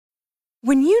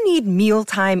When you need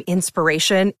mealtime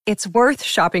inspiration, it's worth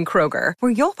shopping Kroger,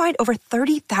 where you'll find over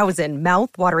 30,000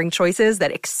 mouth-watering choices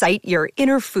that excite your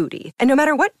inner foodie. And no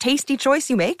matter what tasty choice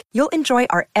you make, you'll enjoy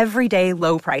our everyday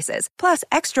low prices, plus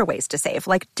extra ways to save,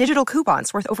 like digital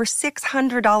coupons worth over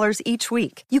 $600 each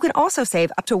week. You can also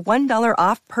save up to $1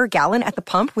 off per gallon at the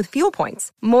pump with fuel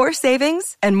points. More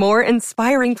savings and more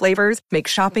inspiring flavors make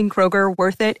shopping Kroger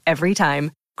worth it every time.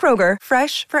 Kroger,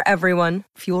 fresh for everyone.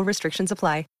 Fuel restrictions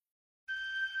apply.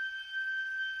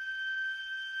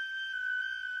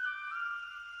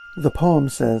 The poem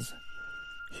says,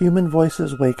 "Human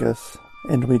voices wake us,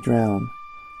 and we drown."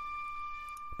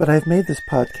 But I've made this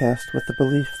podcast with the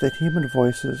belief that human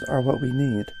voices are what we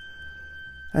need.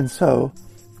 And so,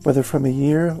 whether from a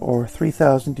year or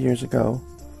 3,000 years ago,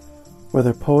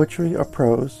 whether poetry or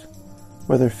prose,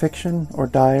 whether fiction or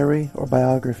diary or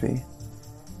biography,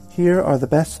 here are the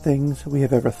best things we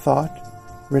have ever thought,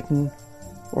 written,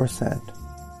 or said.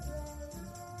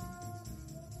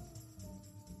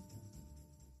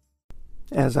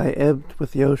 As I Ebbed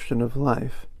with the Ocean of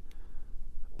Life,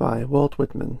 by Walt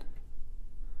Whitman.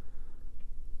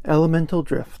 Elemental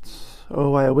drifts,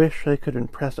 oh, I wish I could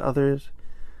impress others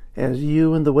as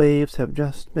you and the waves have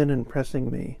just been impressing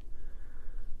me.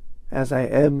 As I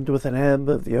ebbed with an ebb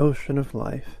of the ocean of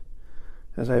life,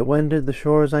 as I wended the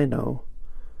shores I know,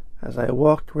 as I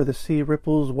walked where the sea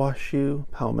ripples wash you,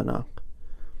 Paumanok,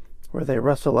 where they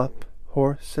rustle up,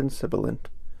 hoarse and sibilant,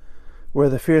 where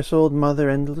the fierce old mother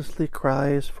endlessly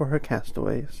cries for her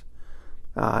castaways,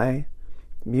 I,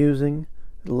 musing,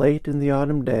 late in the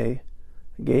autumn day,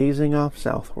 gazing off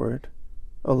southward,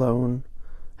 alone,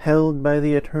 held by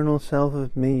the eternal self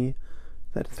of me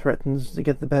that threatens to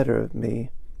get the better of me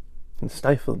and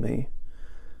stifle me,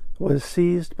 was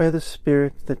seized by the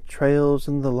spirit that trails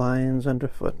in the lines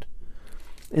underfoot,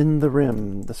 in the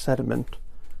rim, the sediment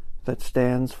that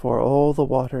stands for all the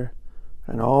water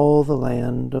and all the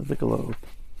land of the globe.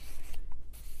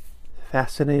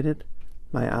 Fascinated,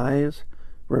 my eyes,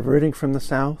 reverting from the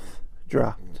south,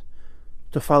 dropped,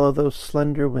 to follow those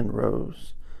slender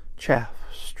windrows, chaff,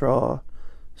 straw,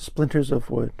 splinters of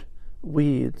wood,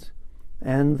 weeds,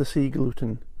 and the sea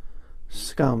gluten,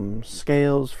 scum,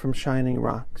 scales from shining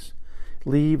rocks,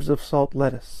 leaves of salt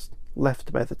lettuce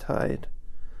left by the tide,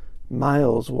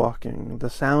 miles walking, the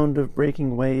sound of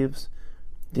breaking waves,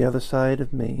 the other side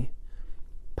of me,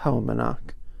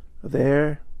 Paumanok,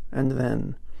 there and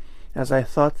then, as I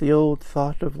thought the old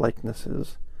thought of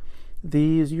likenesses,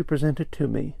 these you presented to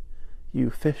me,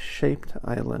 you fish-shaped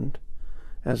island,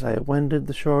 as I wended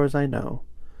the shores I know,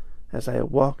 as I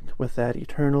walked with that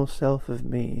eternal self of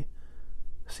me,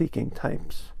 seeking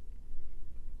types.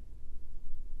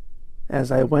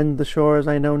 As I wend the shores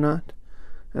I know not,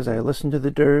 as I listen to the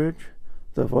dirge,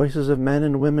 the voices of men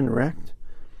and women wrecked,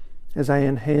 as I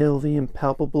inhale the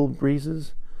impalpable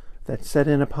breezes that set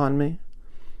in upon me,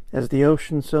 as the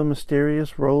ocean so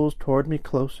mysterious rolls toward me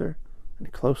closer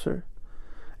and closer,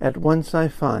 at once I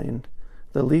find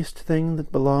the least thing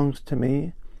that belongs to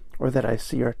me, or that I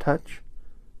see or touch,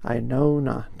 I know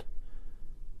not.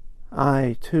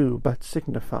 I, too, but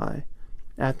signify,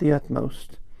 at the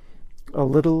utmost, a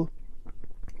little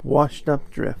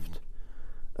washed-up drift,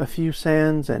 a few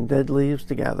sands and dead leaves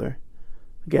to gather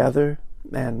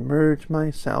and merge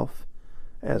myself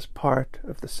as part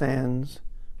of the sands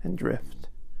and drift.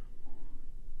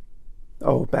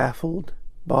 Oh, baffled,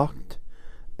 balked,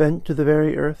 bent to the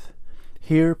very earth,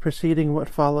 here preceding what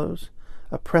follows,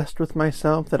 oppressed with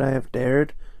myself that I have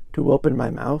dared to open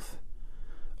my mouth,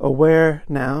 aware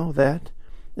now that,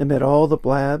 amid all the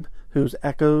blab whose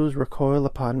echoes recoil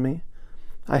upon me,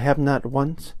 I have not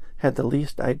once had the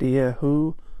least idea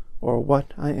who or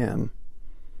what I am,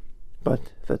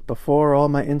 but that before all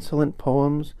my insolent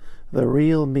poems the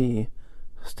real me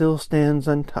still stands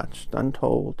untouched,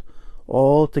 untold,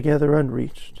 altogether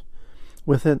unreached,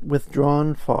 with it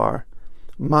withdrawn far,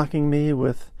 mocking me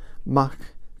with mock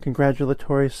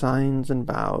congratulatory signs and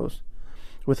bows,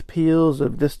 with peals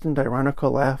of distant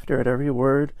ironical laughter at every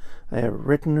word I have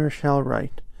written or shall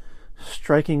write,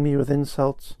 striking me with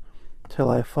insults till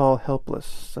I fall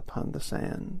helpless upon the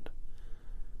sand.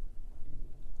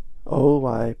 Oh,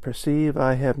 I perceive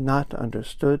I have not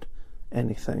understood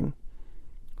anything,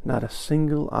 not a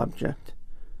single object,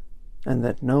 and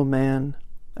that no man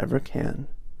ever can.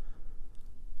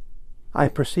 I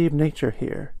perceive nature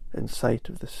here, in sight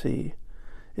of the sea,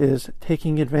 is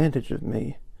taking advantage of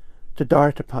me, to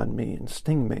dart upon me and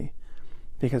sting me,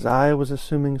 because I was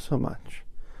assuming so much,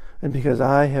 and because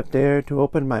I have dared to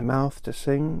open my mouth to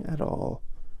sing at all.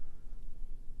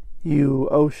 You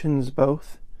oceans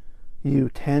both, you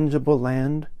tangible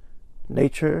land,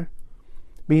 nature,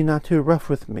 Be not too rough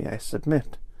with me, I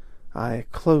submit. I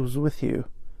close with you.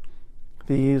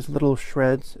 These little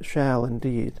shreds shall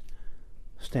indeed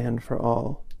stand for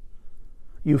all.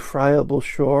 You friable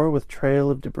shore with trail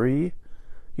of debris,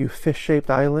 you fish-shaped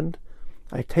island,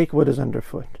 I take what is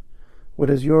underfoot. What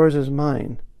is yours is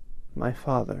mine, my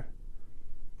father.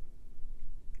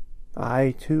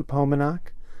 I too,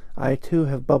 Paumanok, I too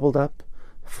have bubbled up,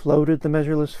 floated the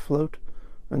measureless float,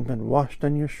 and been washed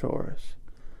on your shores.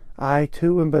 I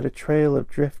too am but a trail of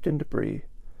drift and debris.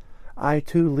 I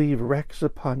too leave wrecks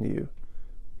upon you,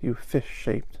 you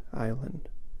fish-shaped island.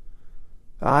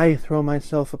 I throw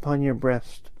myself upon your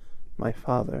breast, my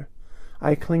father.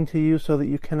 I cling to you so that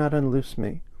you cannot unloose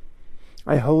me.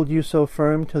 I hold you so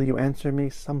firm till you answer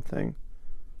me something.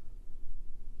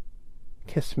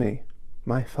 Kiss me,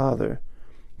 my father.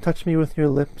 Touch me with your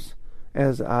lips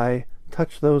as I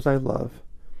touch those I love.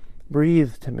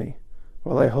 Breathe to me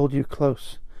while I hold you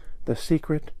close, the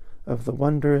secret of the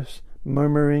wondrous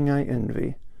murmuring I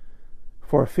envy.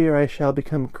 For fear I shall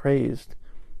become crazed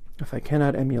if I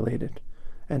cannot emulate it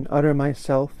and utter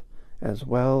myself as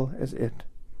well as it.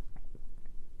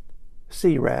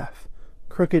 Sea wrath,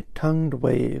 crooked-tongued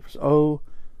waves, oh,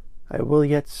 I will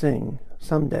yet sing,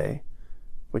 some day,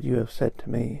 what you have said to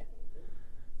me.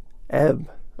 Ebb,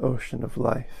 ocean of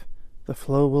life, the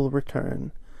flow will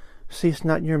return. Cease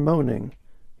not your moaning,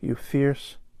 you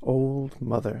fierce old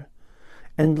mother.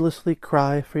 Endlessly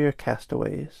cry for your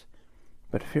castaways.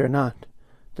 But fear not,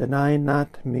 deny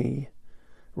not me.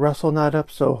 Rustle not up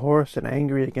so hoarse and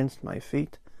angry against my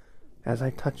feet as I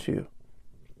touch you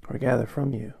or gather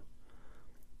from you.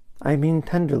 I mean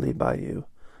tenderly by you.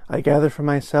 I gather for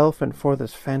myself and for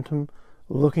this phantom,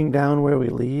 looking down where we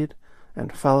lead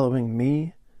and following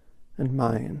me and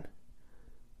mine.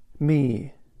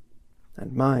 Me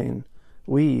and mine,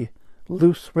 we,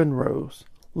 loose Rinrose,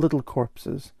 little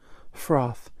corpses,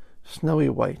 froth, snowy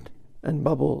white, and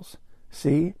bubbles.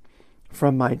 See,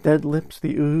 from my dead lips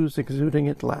the ooze exuding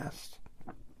at last.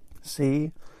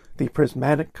 See, the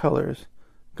prismatic colors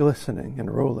glistening and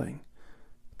rolling.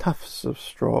 Tufts of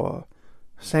straw,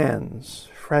 sands,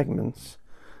 fragments,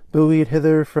 buoyed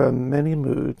hither from many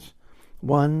moods,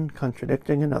 one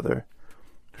contradicting another,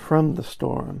 from the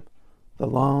storm, the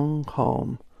long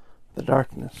calm, the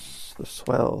darkness, the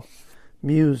swell,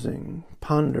 musing,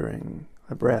 pondering,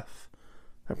 a breath,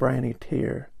 a briny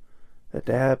tear, a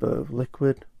dab of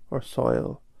liquid or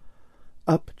soil,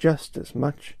 up just as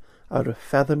much out of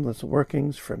fathomless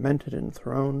workings fermented and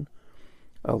thrown,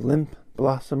 a limp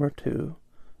blossom or two,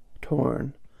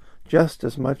 torn, just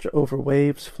as much over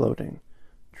waves floating,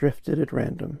 drifted at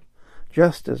random,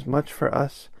 just as much for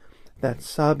us, that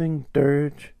sobbing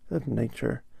dirge of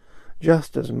nature,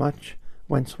 just as much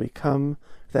whence we come,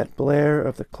 that blare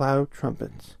of the cloud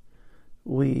trumpets.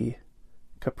 We,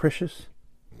 capricious,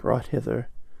 brought hither,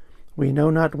 we know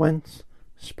not whence,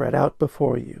 spread out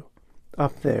before you,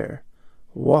 up there,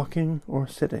 walking or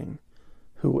sitting,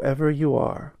 whoever you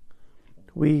are,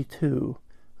 we too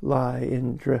lie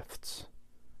in drifts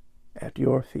at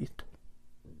your feet.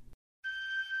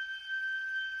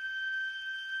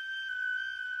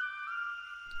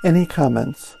 Any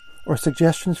comments or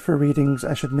suggestions for readings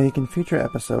I should make in future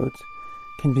episodes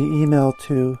can be emailed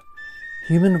to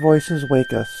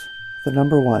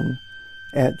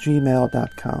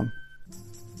humanvoiceswakeus1@gmail.com.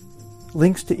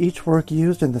 Links to each work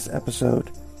used in this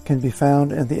episode can be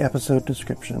found in the episode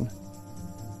description.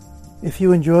 If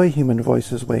you enjoy Human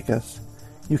Voices Wake Us,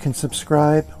 you can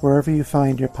subscribe wherever you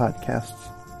find your podcasts.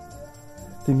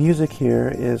 The music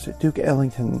here is Duke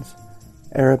Ellington's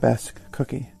Arabesque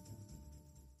Cookie.